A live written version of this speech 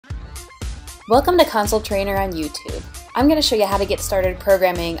Welcome to Consoletrainer on YouTube. I'm going to show you how to get started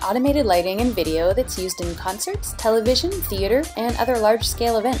programming automated lighting and video that's used in concerts, television, theater, and other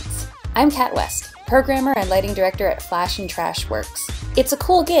large-scale events. I'm Kat West, programmer and lighting director at Flash and Trash Works. It's a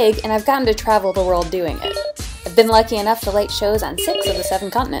cool gig, and I've gotten to travel the world doing it. I've been lucky enough to light shows on 6 of the 7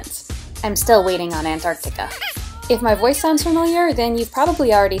 continents. I'm still waiting on Antarctica. If my voice sounds familiar, then you've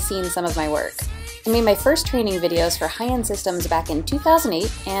probably already seen some of my work. I made my first training videos for high-end systems back in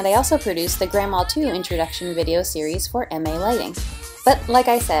 2008, and I also produced the Grandma 2 introduction video series for MA Lighting. But like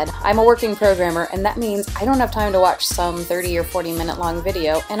I said, I'm a working programmer, and that means I don't have time to watch some 30 or 40 minute long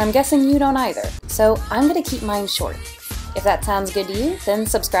video, and I'm guessing you don't either. So I'm gonna keep mine short. If that sounds good to you, then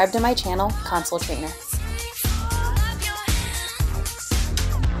subscribe to my channel, Consoletrainer.